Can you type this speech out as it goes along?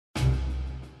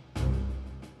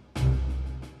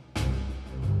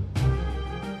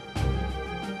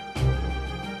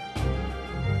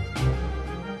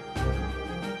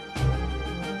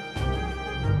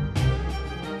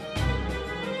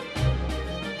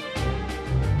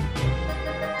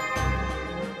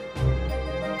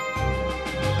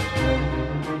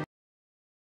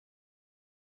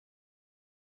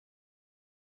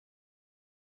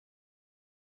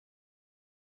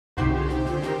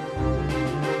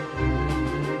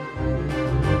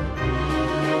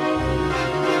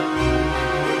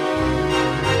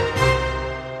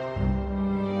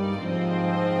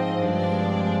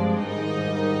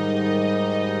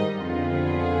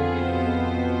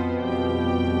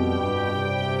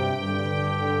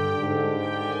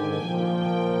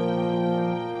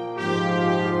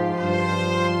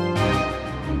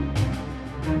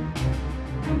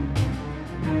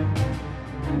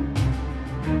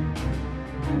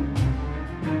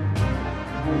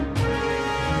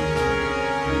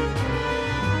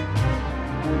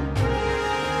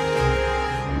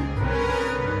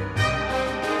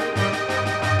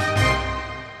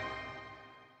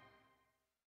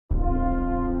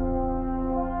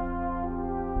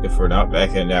If we're not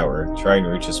back in an hour, try and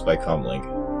reach us by comlink.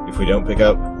 If we don't pick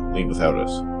up, leave without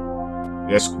us.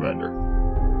 Yes, Commander.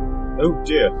 Oh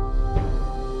dear.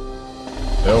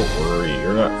 Don't worry,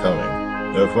 you're not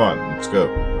coming. No, come on, let's go.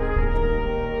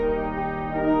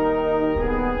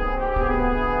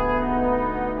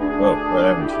 Oh, what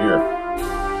happened here?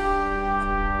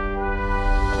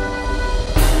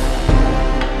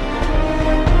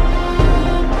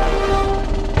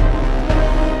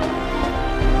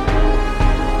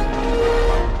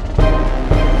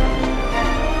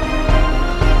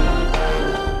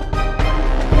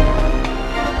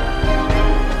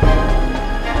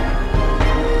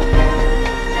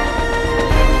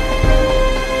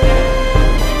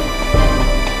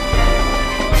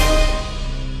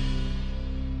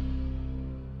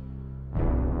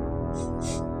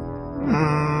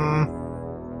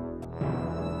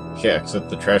 Yeah, except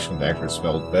the trash compactor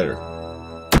smelled better.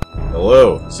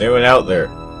 Hello, is anyone out there?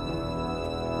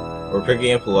 We're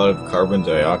picking up a lot of carbon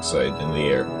dioxide in the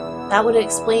air. That would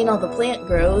explain all the plant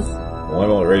growth. Well,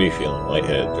 I'm already feeling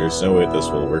lightheaded. There's no way this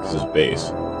will work as a base.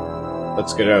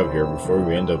 Let's get out of here before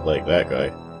we end up like that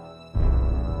guy.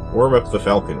 Warm up the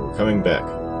Falcon, we're coming back.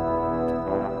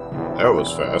 That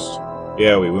was fast.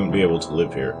 Yeah, we wouldn't be able to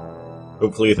live here.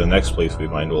 Hopefully the next place we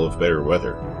find will have better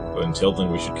weather, but until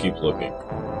then we should keep looking.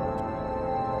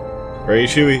 Ready,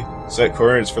 Chewie? Set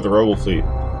coordinates for the Rebel fleet.